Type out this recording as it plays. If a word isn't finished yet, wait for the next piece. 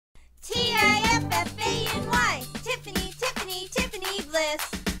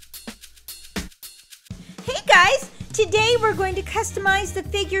Today we're going to customize the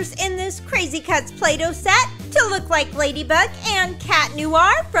figures in this Crazy Cuts Play-Doh set to look like Ladybug and Cat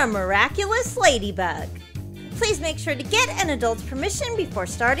Noir from Miraculous Ladybug. Please make sure to get an adult's permission before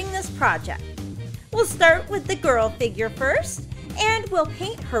starting this project. We'll start with the girl figure first, and we'll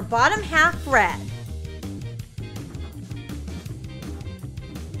paint her bottom half red.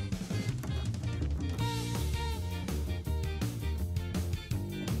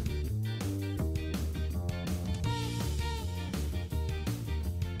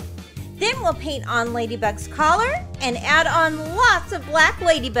 Then we'll paint on Ladybug's collar and add on lots of black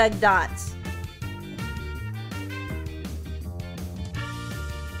Ladybug dots.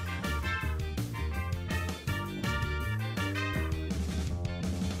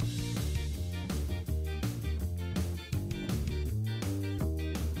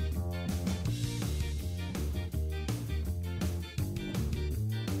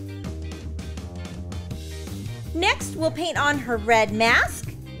 Next, we'll paint on her red mask.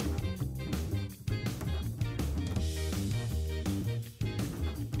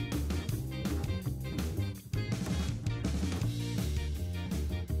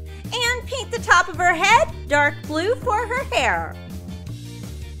 And paint the top of her head dark blue for her hair.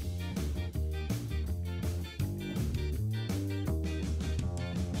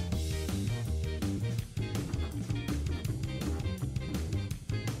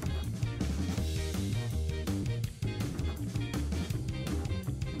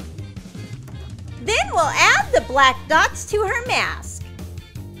 Then we'll add the black dots to her mask.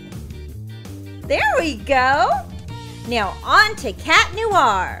 There we go! Now on to Cat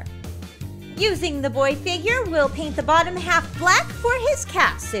Noir. Using the boy figure, we'll paint the bottom half black for his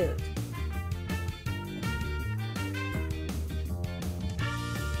cat suit.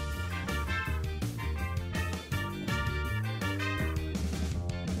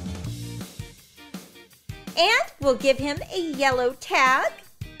 And we'll give him a yellow tag.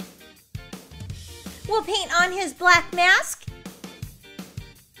 We'll paint on his black mask.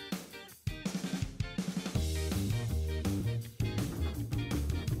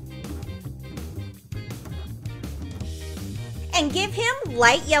 And give him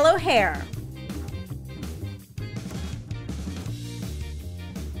light yellow hair.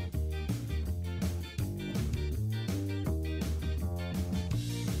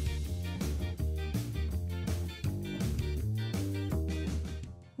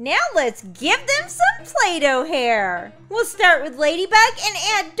 Now let's give them some Play-Doh hair. We'll start with Ladybug and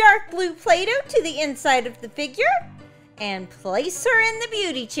add dark blue Play-Doh to the inside of the figure and place her in the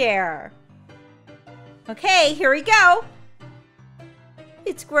beauty chair. Okay, here we go.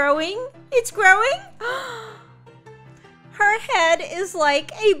 It's growing. It's growing. Her head is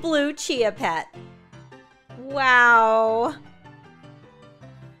like a blue chia pet. Wow.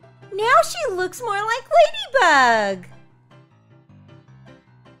 Now she looks more like Ladybug.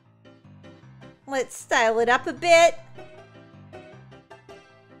 Let's style it up a bit.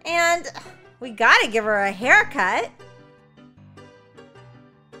 And we gotta give her a haircut.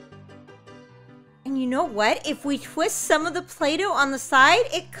 And you know what? If we twist some of the Play-Doh on the side,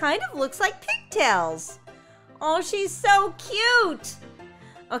 it kind of looks like pigtails. Oh, she's so cute.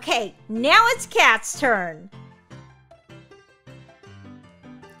 Okay, now it's Cat's turn.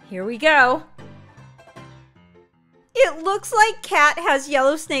 Here we go. It looks like Cat has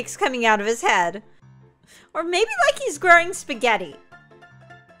yellow snakes coming out of his head. Or maybe like he's growing spaghetti.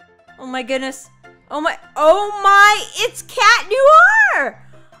 Oh my goodness. Oh my, it's Cat Noir!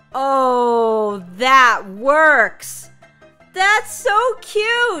 Oh, that works. That's so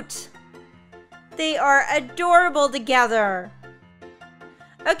cute. They are adorable together.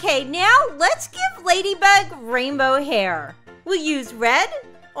 Okay, now let's give Ladybug rainbow hair. We'll use red,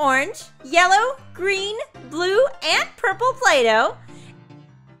 orange, yellow, green, blue, and purple Play-Doh.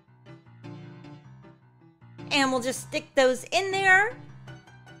 And we'll just stick those in there.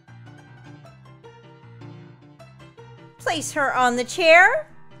 Place her on the chair.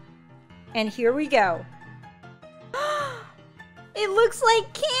 And here we go. It looks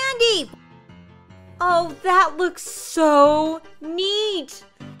like candy. Oh, that looks so neat.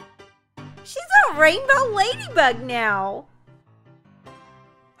 She's a rainbow ladybug now.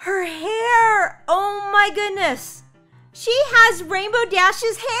 Her hair, oh my goodness. She has Rainbow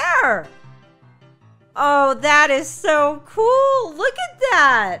Dash's hair. Oh, that is so cool. Look at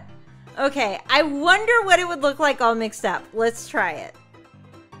that. Okay, I wonder what it would look like all mixed up. Let's try it.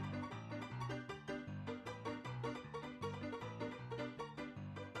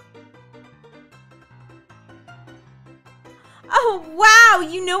 Oh, wow.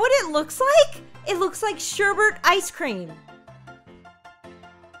 You know what it looks like? It looks like sherbet ice cream.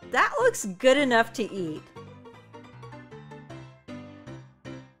 That looks good enough to eat.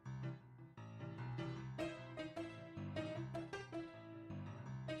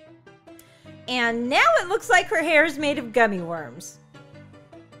 And now it looks like her hair is made of gummy worms.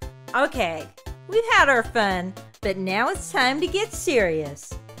 Okay, we've had our fun, but now it's time to get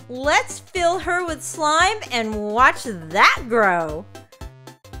serious. Let's fill her with slime and watch that grow.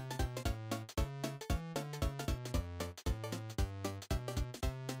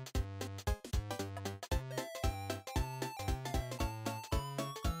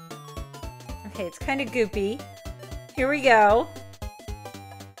 Okay, it's kind of goopy. Here we go.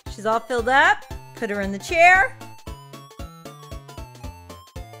 She's all filled up. Put her in the chair.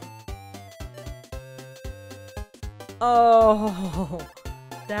 Oh,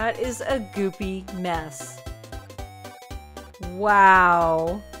 that is a goopy mess.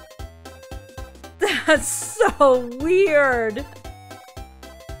 Wow. That's so weird.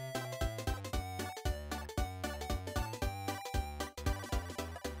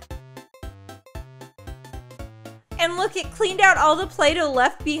 And look, it cleaned out all the Play-Doh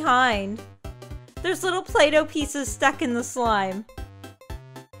left behind. There's little Play-Doh pieces stuck in the slime.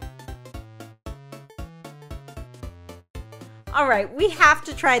 All right, we have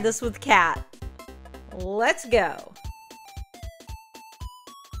to try this with Cat. Let's go.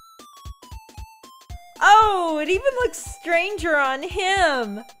 Oh, it even looks stranger on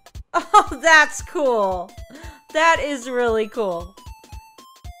him. Oh, that's cool. That is really cool.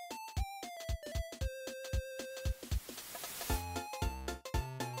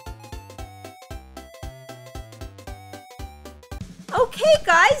 Okay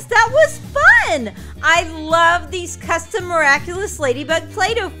guys, that was fun! I love these custom Miraculous Ladybug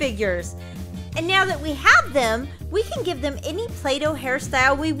Play-Doh figures. And now that we have them, we can give them any Play-Doh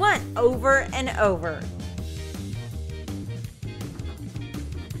hairstyle we want over and over.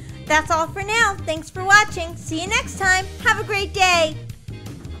 That's all for now. Thanks for watching. See you next time. Have a great day.